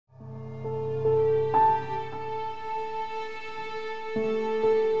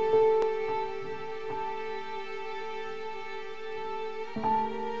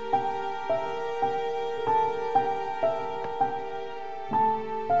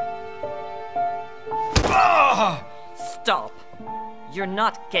Stop. You're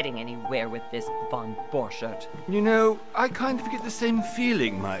not getting anywhere with this, von Borchert. You know, I kind of get the same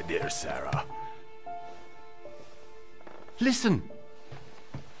feeling, my dear Sarah. Listen.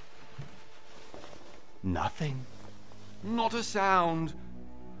 Nothing. Not a sound.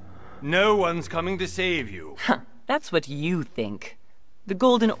 No one's coming to save you. Huh, that's what you think. The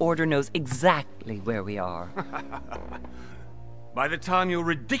Golden Order knows exactly where we are. By the time your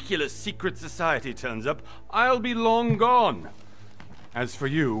ridiculous secret society turns up, I'll be long gone. As for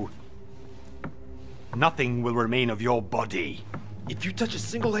you, nothing will remain of your body. If you touch a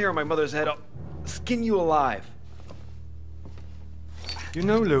single hair on my mother's head, I'll skin you alive. You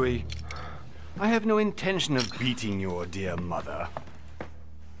know, Louis, I have no intention of beating your dear mother.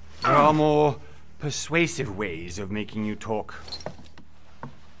 There are more persuasive ways of making you talk.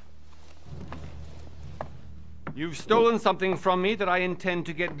 You've stolen something from me that I intend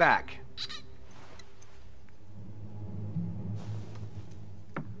to get back.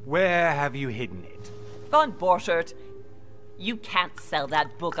 Where have you hidden it? Von Borchert, you can't sell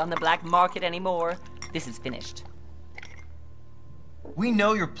that book on the black market anymore. This is finished. We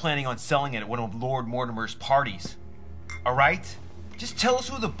know you're planning on selling it at one of Lord Mortimer's parties. All right? Just tell us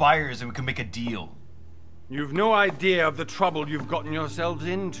who the buyer is and we can make a deal. You've no idea of the trouble you've gotten yourselves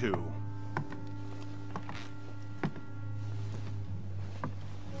into.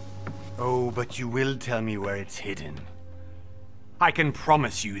 Oh, but you will tell me where it's hidden. I can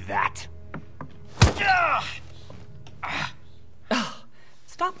promise you that.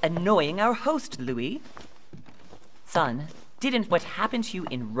 Stop annoying our host, Louis. Son, didn't what happened to you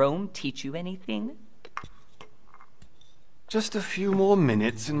in Rome teach you anything? Just a few more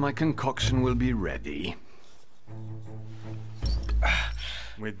minutes and my concoction will be ready.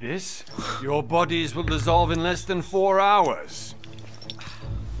 With this, your bodies will dissolve in less than 4 hours.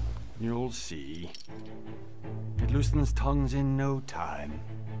 You'll see. It loosens tongues in no time.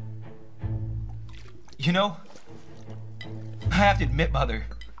 You know, I have to admit, Mother,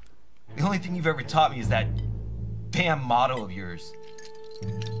 the only thing you've ever taught me is that damn motto of yours.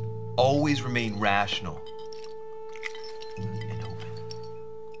 Always remain rational. And open.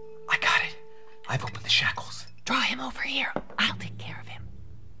 I got it. I've opened the shackles. Draw him over here. I'll take care of him.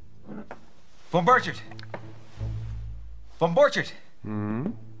 Von Borchert! Von Borchert! Hmm?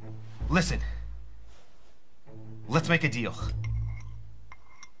 Listen. Let's make a deal.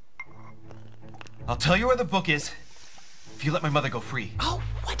 I'll tell you where the book is if you let my mother go free. Oh,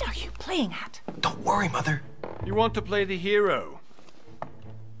 what are you playing at? Don't worry, Mother. You want to play the hero.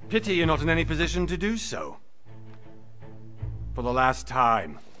 Pity you're not in any position to do so. For the last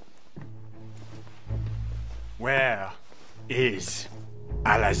time. Where is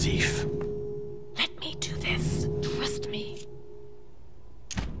Al-Azif? Let me do this. Trust me.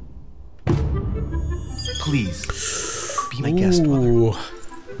 Please, be my guest, Mother.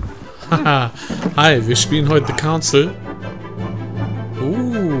 Haha. Hi, wir spielen heute The Council.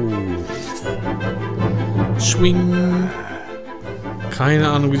 Schwing. Keine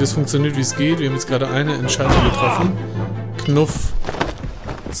Ahnung, wie das funktioniert, wie es geht. Wir haben jetzt gerade eine Entscheidung getroffen. Knuff.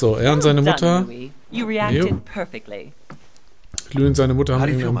 So, er und seine Mutter. You reacted perfectly. Lou und seine Mutter haben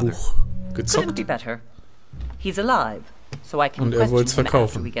irgendwie ein Buch gezockt. He's alive, so I can Und er wollte es question him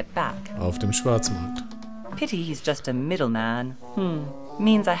after verkaufen. we get back. Auf dem Schwarzmarkt. Pity he's just a middleman.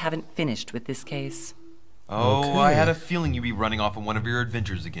 Means I haven't finished with this case. Oh, Okay. I had a feeling you'd be running off on one of your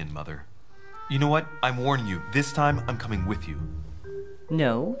adventures again, Mother. You know what? I'm warning you. This time, I'm coming with you.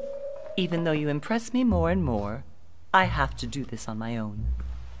 No, even though you impress me more and more, I have to do this on my own.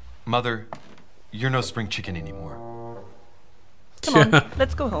 Mother, you're no spring chicken anymore. Come on,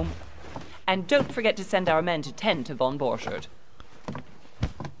 let's go home. And don't forget to send our men to tend to von Borchert.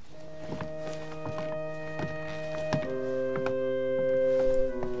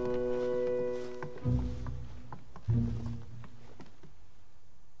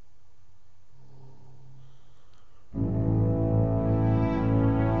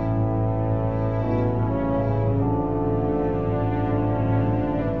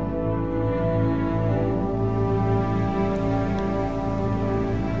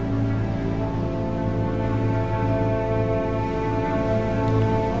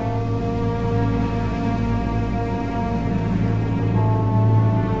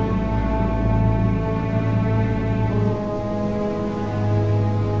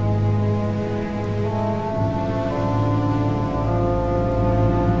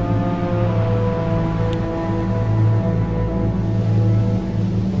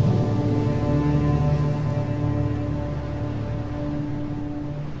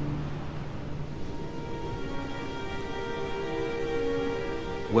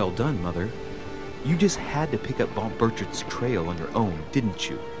 Well done, Mother. You just had to pick up Von Berchardt's trail on your own, didn't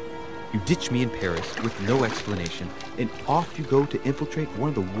you? You ditched me in Paris with no explanation, and off you go to infiltrate one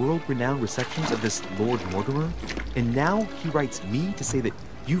of the world-renowned receptions of this Lord Mortimer? And now he writes me to say that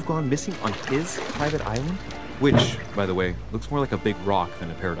you've gone missing on his private island? Which, by the way, looks more like a big rock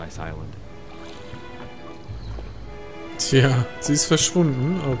than a paradise island. Tja, sie ist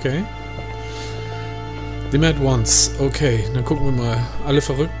verschwunden. Okay. The Mad Ones. Okay, dann gucken wir mal. Alle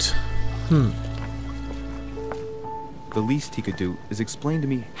verrückt. The least he could do is explain to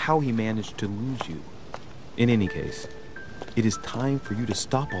me how he managed to lose you. In any case, it is time for you to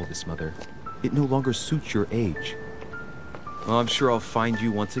stop all this, Mother. It no longer suits your age. Well, I'm sure I'll find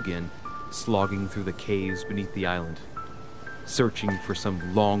you once again, slogging through the caves beneath the island, searching for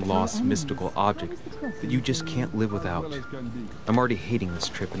some long-lost mystical object that you just can't live without. I'm already hating this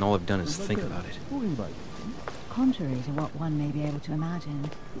trip, and all I've done is think about it. Contrary to what one may be able to imagine,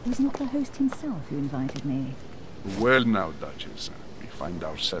 it was not the host himself who invited me. Well now, Duchess, we find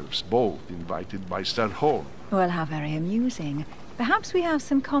ourselves both invited by Sir Holm. Well, how very amusing. Perhaps we have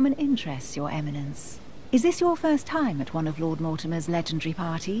some common interests, Your Eminence. Is this your first time at one of Lord Mortimer's legendary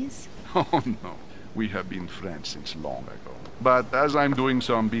parties? Oh no, we have been friends since long ago. But as I'm doing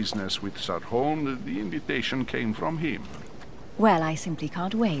some business with Sir Holm, the invitation came from him. Well, I simply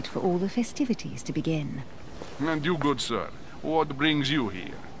can't wait for all the festivities to begin. And you, good sir, what brings you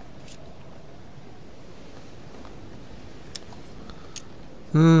here?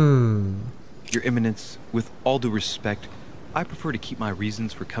 Your Eminence, with all due respect, I prefer to keep my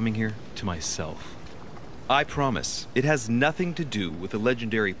reasons for coming here to myself. I promise, it has nothing to do with the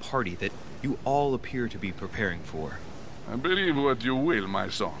legendary party that you all appear to be preparing for. Believe what you will, my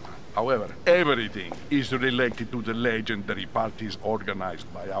son. However, everything is related to the legendary parties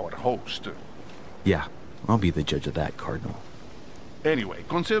organized by our host. Yeah, I'll be the judge of that, Cardinal. Anyway,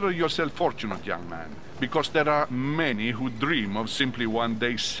 consider yourself fortunate, young man, because there are many who dream of simply one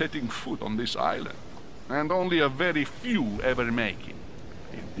day setting foot on this island, and only a very few ever make it.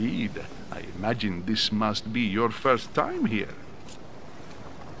 Indeed, I imagine this must be your first time here.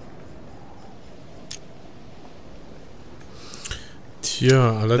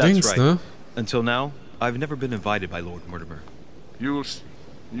 Tja, allerdings, That's right. ne? Until now, I've never been invited by Lord Mortimer. You'll see.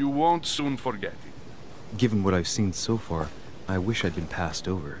 You won't soon forget it. Given what I've seen so far, I wish I'd been passed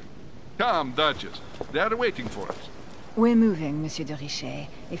over. Come, Duchess. They are waiting for us. We're moving, Monsieur de Richet,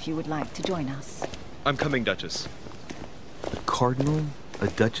 if you would like to join us. I'm coming, Duchess. A cardinal? A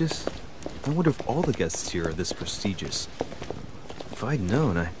duchess? I wonder if all the guests here are this prestigious. If I'd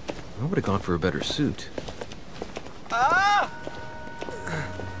known, I would have gone for a better suit.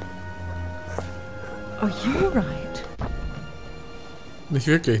 Are you alright? Nicht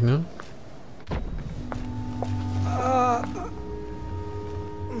wirklich, ne?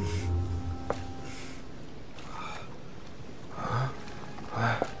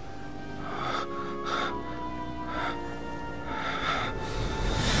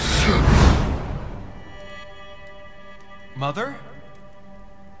 Mother?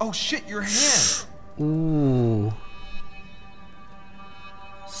 Oh shit, your hand! Ooh.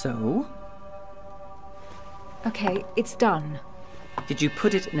 So? Okay, it's done. Did you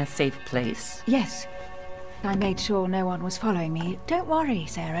put it in a safe place? Yes. I made sure no one was following me. Don't worry,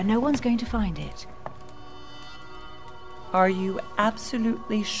 Sarah, no one's going to find it. Are you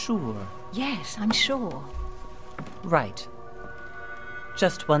absolutely sure? Yes, I'm sure. Right.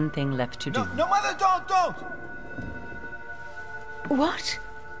 Just one thing left to do. No, Mother, don't! What?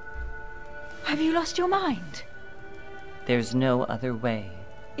 Have you lost your mind? There's no other way.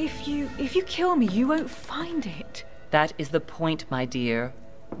 If you kill me, you won't find it. That is the point, my dear.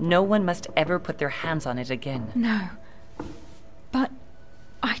 No one must ever put their hands on it again. No. But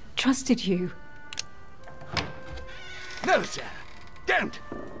I trusted you. No, sir. Don't.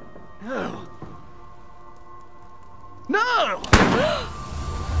 No. No!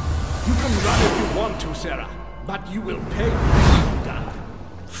 You can run if you want to, Sarah, but you will pay.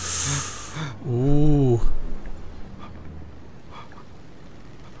 Ooh.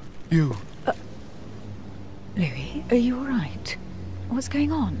 You. Louis, are you all right? What's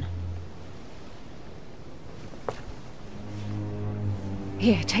going on?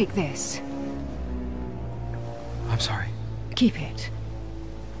 Here, take this. I'm sorry. Keep it.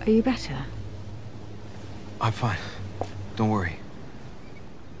 Are you better? I'm fine. Don't worry.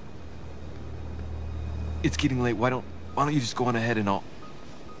 It's getting late. Why don't you just go on ahead and I'll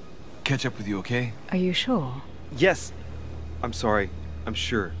catch up with you, okay? Are you sure? Yes. I'm sorry. I'm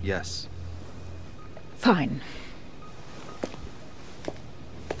sure. Yes. Fine.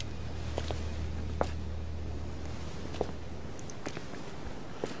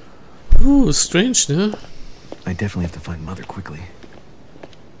 Strange, ne? I definitely have to find Mother quickly.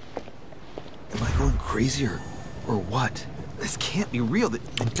 Am I going crazy or what? This can't be real. The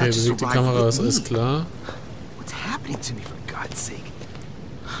Okay, bewegt die Kamera, ist alles klar. What's happening to me, for God's sake?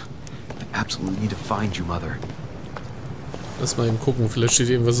 I absolutely need to find you, Mother. Lass mal eben gucken, vielleicht steht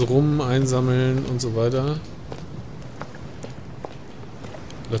hier irgendwas rum, einsammeln und so weiter.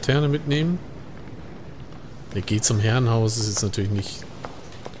 Laterne mitnehmen. Der geht zum Herrenhaus, ist jetzt natürlich nicht.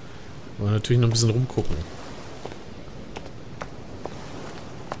 Wollen natürlich noch ein bisschen rumgucken.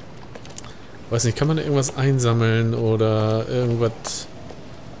 Weiß nicht, kann man da irgendwas einsammeln oder irgendwas?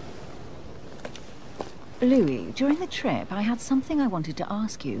 Louis, during the trip, I had something I wanted to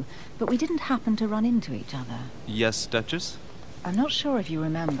ask you, but we didn't happen to run into each other. Yes, Duchess? I'm not sure if you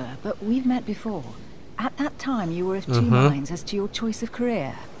remember, but we've met before. At that time, you were of two minds as to your choice of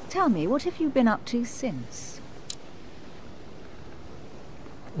career. Tell me, what have you been up to since?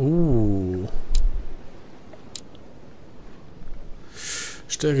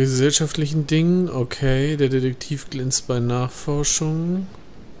 Stärke gesellschaftlichen Dingen. Okay, der Detektiv glänzt bei Nachforschung.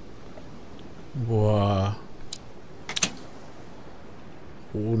 Boah.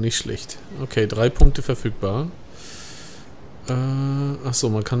 Oh, nicht schlecht. Okay, 3 Punkte verfügbar. Achso,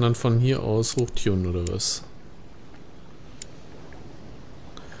 man kann dann von hier aus hochtunen oder was?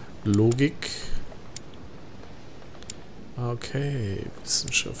 Logik. Okay,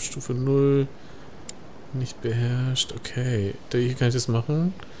 Wissenschaft Stufe 0. Nicht beherrscht. Okay, hier kann ich das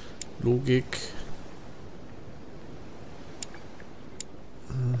machen. Logik.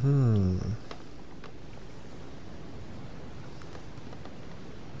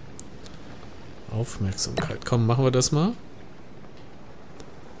 Aufmerksamkeit. Komm, machen wir das mal.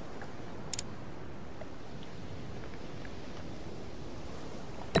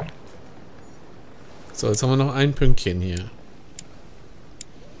 So, jetzt haben wir noch ein Pünktchen hier.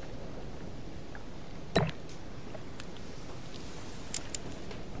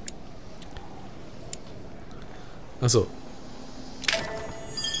 Achso.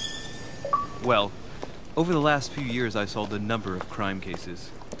 Well, over the last few years I solved a number of crime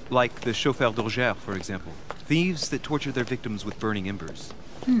cases. Like the chauffeur d'orgère, for example. Thieves that torture their victims with burning embers.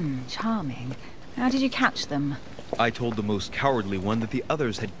 Charming. How did you catch them? I told the most cowardly one that the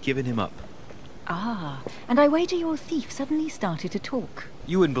others had given him up. Ah, and I wager your thief suddenly started to talk.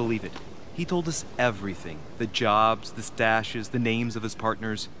 You wouldn't believe it. He told us everything. The jobs, the stashes, the names of his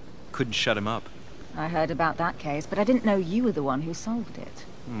partners. Couldn't shut him up. I heard about that case, but I didn't know you were the one who solved it.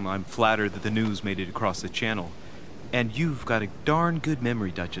 I'm flattered that the news made it across the channel. And you've got a darn good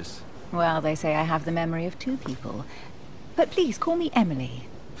memory, Duchess. Well, they say I have the memory of 2 people. But please, call me Emily.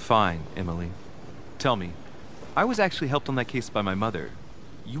 Fine, Emily. Tell me, I was actually helped on that case by my mother.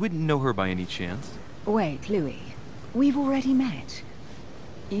 You wouldn't know her by any chance? Wait, Louis. We've already met.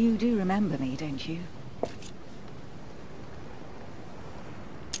 You do remember me, don't you?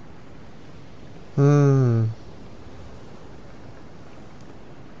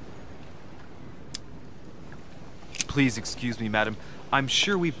 Please excuse me, madam. I'm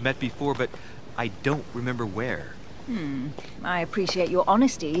sure we've met before, but I don't remember where. I appreciate your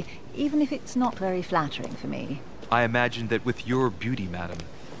honesty, even if it's not very flattering for me. I imagine that with your beauty, madam,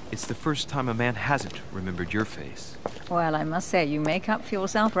 it's the first time a man hasn't remembered your face. Well, I must say you make up for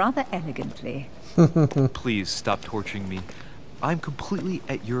yourself rather elegantly. Please stop torturing me. I'm completely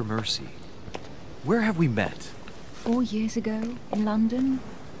at your mercy. Where have we met? 4 years ago, in London?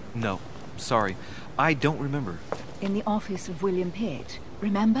 No, sorry. I don't remember. In the office of William Pitt.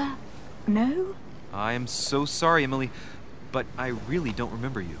 Remember? No? I am so sorry, Emily, but I really don't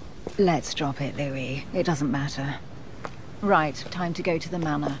remember you. Let's drop it, Louis. It doesn't matter. Right, time to go to the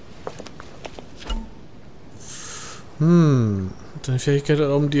manor. Deine Fähigkeit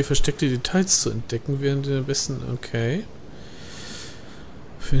erlauben dir versteckte Details zu entdecken, während der besten... Okay.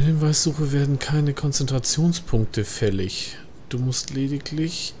 Für die Hinweissuche werden keine Konzentrationspunkte fällig. Du musst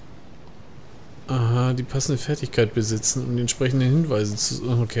lediglich... Aha, die passende Fertigkeit besitzen, um die entsprechenden Hinweise zu...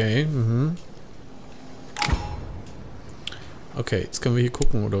 Okay, Okay, jetzt können wir hier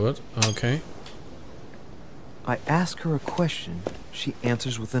gucken, oder was? Okay. I ask her a question. She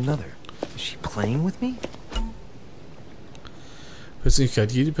answers with another. Is she playing with me?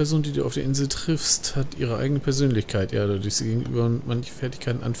 Persönlichkeit. Jede Person, die du auf der Insel triffst, hat ihre eigene Persönlichkeit, ja, dadurch sie gegenüber manchen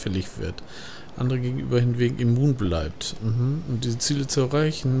Fertigkeiten anfällig wird. Andere gegenüber hingegen immun bleibt. Um diese Ziele zu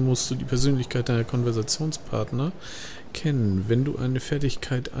erreichen, musst du die Persönlichkeit deiner Konversationspartner kennen. Wenn du eine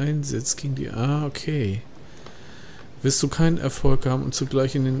Fertigkeit einsetzt gegen die... Ah, okay. Wirst du keinen Erfolg haben und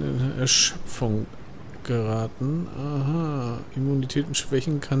zugleich in Erschöpfung geraten. Aha. Immunität und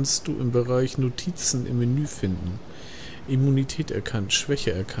Schwächen kannst du im Bereich Notizen im Menü finden. Immunität erkannt,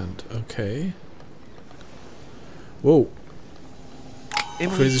 Schwäche erkannt. Okay. Wow.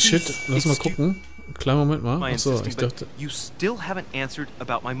 Crazy shit. Lass mal gucken. Kleinen Moment mal. Achso, ich dachte... You still haven't answered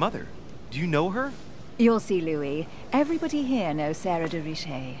about my mother. Do you know her? You'll see, Louis. Everybody here knows Sarah de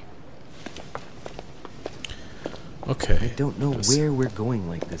Richet. Okay. I don't know where we're going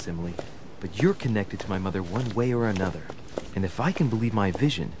like this, Emily, but you're connected to my mother one way or another. And if I can believe my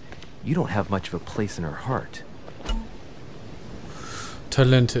vision, you don't have much of a place in her heart.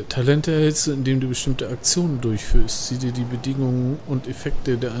 Talente. Talente erhältst du, indem du bestimmte Aktionen durchführst. Sieh dir die Bedingungen und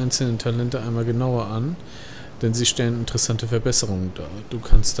Effekte der einzelnen Talente einmal genauer an, denn sie stellen interessante Verbesserungen dar. Du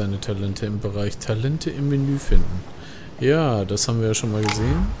kannst deine Talente im Bereich Talente im Menü finden. Ja, das haben wir ja schon mal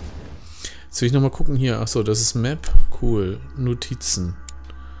gesehen. Jetzt will ich nochmal gucken hier. Achso, das ist Map. Cool. Notizen.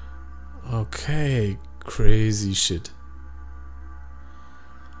 Okay. Crazy shit.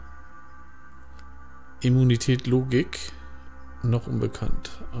 Immunität, Logik. Noch unbekannt.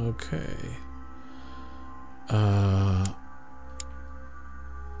 Okay.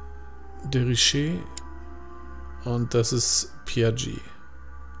 De Richet. Und das ist Piaggi.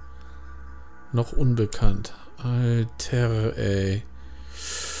 Noch unbekannt. Alter, ey.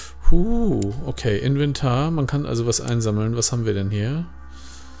 Okay, Inventar. Man kann also was einsammeln. Was haben wir denn hier?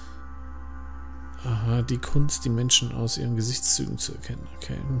 Aha, die Kunst, die Menschen aus ihren Gesichtszügen zu erkennen.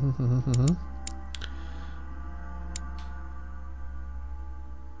 Okay.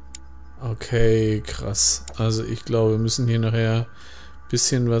 Okay, krass. Also ich glaube, wir müssen hier nachher ein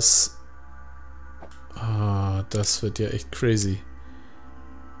bisschen was... das wird ja echt crazy.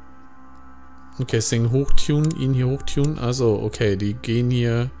 Okay, das Ding hochtunen, ihn hier hochtunen. Also, okay, die gehen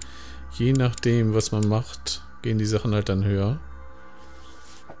hier, je nachdem, was man macht, gehen die Sachen halt dann höher.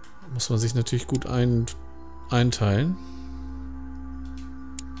 Muss man sich natürlich gut einteilen.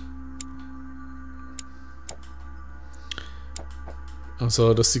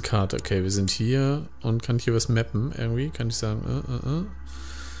 Achso, das ist die Karte. Okay, wir sind hier und kann ich hier was mappen irgendwie? Kann ich sagen,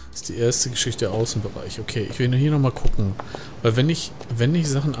 Das ist die erste Geschichte der Außenbereich. Okay, ich will hier nochmal gucken. Weil wenn ich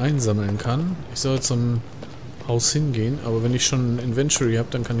Sachen einsammeln kann, ich soll zum Haus hingehen, aber wenn ich schon ein Inventory habe,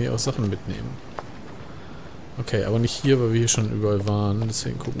 dann kann ich auch Sachen mitnehmen. Okay, aber nicht hier, weil wir hier schon überall waren.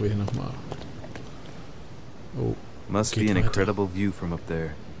 Deswegen gucken wir hier nochmal. Oh. Must be an incredible view from up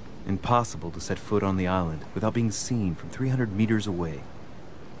there. Impossible to set foot on the island without being seen from 300 meters away.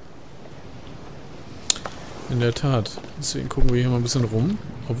 In der Tat. Deswegen gucken wir hier mal ein bisschen rum,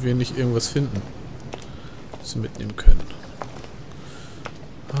 ob wir nicht irgendwas finden, was wir mitnehmen können.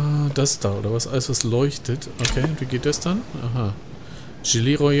 Das da, oder was? Alles, was leuchtet. Okay, wie geht das dann? Aha.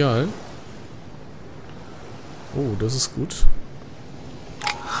 Gelee Royal. Oh, das ist gut.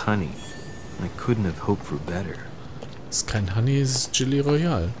 Honey. I couldn't have hoped for better. Das ist kein Honey, es ist Gelee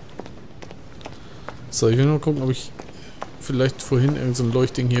Royal. So, ich will nur gucken, ob ich vielleicht vorhin irgend so ein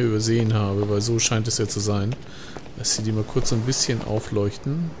Leuchtding hier übersehen habe, weil so scheint es ja zu sein. Lass sie die mal kurz so ein bisschen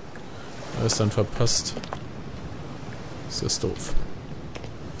aufleuchten. Da ist dann verpasst. Ist das doof.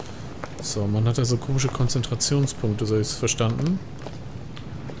 So, man hat also komische Konzentrationspunkte, so habe ich es verstanden.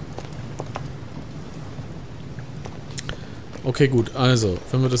 Okay, gut, also,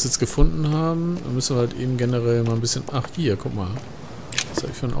 wenn wir das jetzt gefunden haben, dann müssen wir halt eben generell mal ein bisschen... Ach, hier, guck mal. Das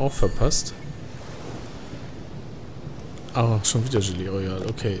habe ich vorhin auch verpasst. Ah, schon wieder Gelee Royal.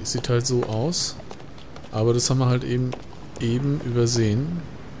 Okay, sieht halt so aus. Aber das haben wir halt eben übersehen.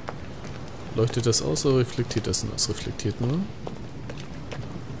 Leuchtet das aus oder reflektiert das nur? Es reflektiert nur.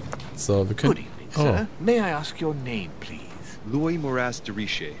 So, wir können... Good evening, sir. May I ask your name, please? Louis Mauras de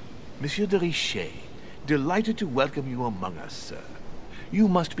Richet. Monsieur de Richet. Delighted to welcome you among us, sir. You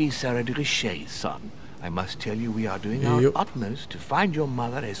must be Sarah de Richet's son. I must tell you we are doing our utmost to find your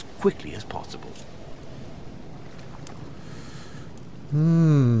mother as quickly as possible.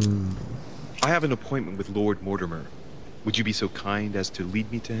 I have an appointment with Lord Mortimer. Would you be so kind as to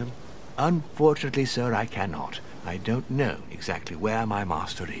lead me to him? Unfortunately, sir, I cannot. I don't know exactly where my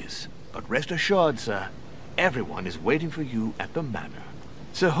master is. But rest assured, sir, everyone is waiting for you at the manor.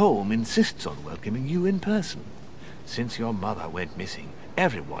 Sir Holm insists on welcoming you in person. Since your mother went missing,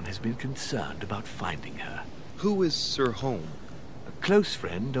 everyone has been concerned about finding her. Who is Sir Holm? A close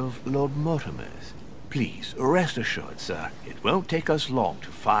friend of Lord Mortimer's. Please, rest assured, sir, it won't take us long to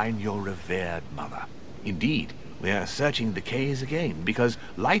find your revered mother. Indeed, we are searching the quays again, because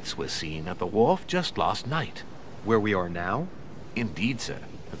lights were seen at the wharf just last night. Where we are now? Indeed, sir.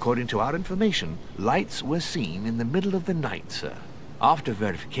 According to our information, lights were seen in the middle of the night, sir. After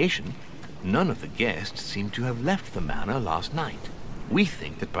verification, none of the guests seem to have left the manor last night. We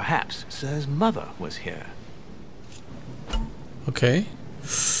think that perhaps Sir's mother was here. Okay.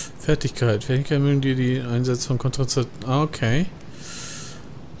 Fertigkeit. Fertigkeit mögen dir die Einsatz von Kontrazepten. Ah, okay.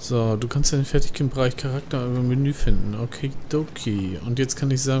 So, du kannst den Fertigkeit im Bereich Charakter über Menü finden. Okay, doki. Und jetzt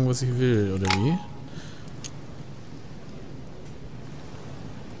kann ich sagen, was ich will, oder wie?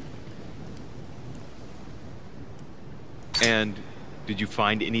 And did you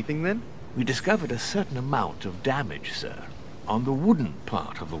find anything then? We discovered a certain amount of damage, sir, on the wooden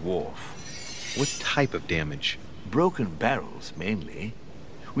part of the wharf. What type of damage? Broken barrels, mainly.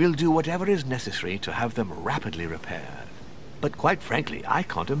 We'll do whatever is necessary to have them rapidly repaired. But quite frankly, I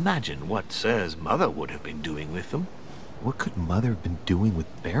can't imagine what Sir's mother would have been doing with them. What could Mother have been doing with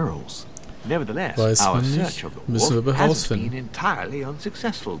barrels? Nevertheless, Weiß our man nicht. search of the Müssen wir wharf hasn't herausfinden. been entirely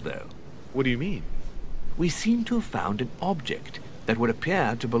unsuccessful, though. What do you mean? We seem to have found an object that would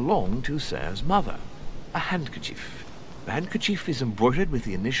appear to belong to Sir's mother. A handkerchief. The handkerchief is embroidered with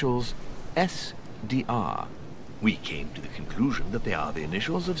the initials S.D.R. We came to the conclusion that they are the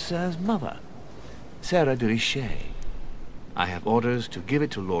initials of Sir's mother, Sarah de Richet. I have orders to give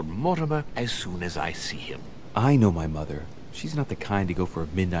it to Lord Mortimer as soon as I see him. I know my mother. She's not the kind to go for a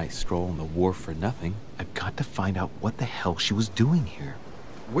midnight stroll on the wharf for nothing. I've got to find out what the hell she was doing here.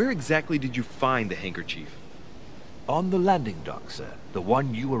 Where exactly did you find the handkerchief? On the landing dock, sir. The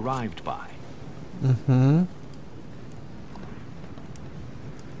one you arrived by. Mhm.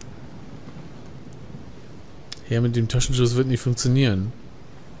 Ja, mit dem Taschentuch wird nicht funktionieren.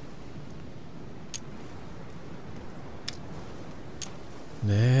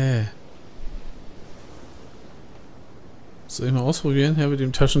 Nee. Soll ich mal ausprobieren, Herr, mit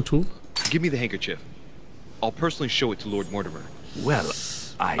dem Taschentuch? Give me the handkerchief. I'll personally show it to Lord Mortimer. Well,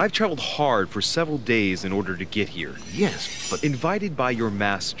 I've traveled hard for several days in order to get here. Yes, but... Invited by your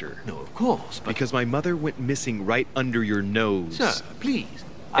master. No, of course, but... Because my mother went missing right under your nose. Sir, please.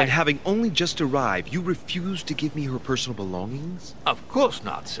 And having only just arrived, you refused to give me her personal belongings? Of course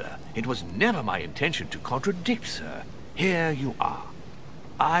not, sir. It was never my intention to contradict, sir. Here you are.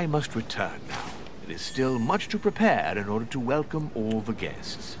 I must return now. It is still much to prepare in order to welcome all the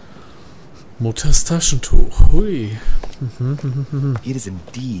guests. Mutters Taschentuch. Hui. It is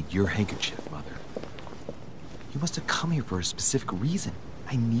indeed your handkerchief, Mother. You must have come here for a specific reason.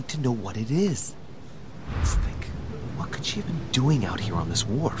 I need to know what it is. Let's think. What could she have been doing out here on this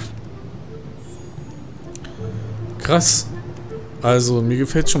wharf? Krass. Also, mir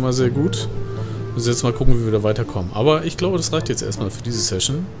gefällt es schon mal sehr gut. Müssen jetzt mal gucken, wie wir da weiterkommen. Aber ich glaube, das reicht jetzt erstmal für diese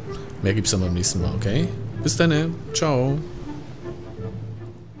Session. Mehr gibt es dann beim nächsten Mal, okay? Bis dann, ciao.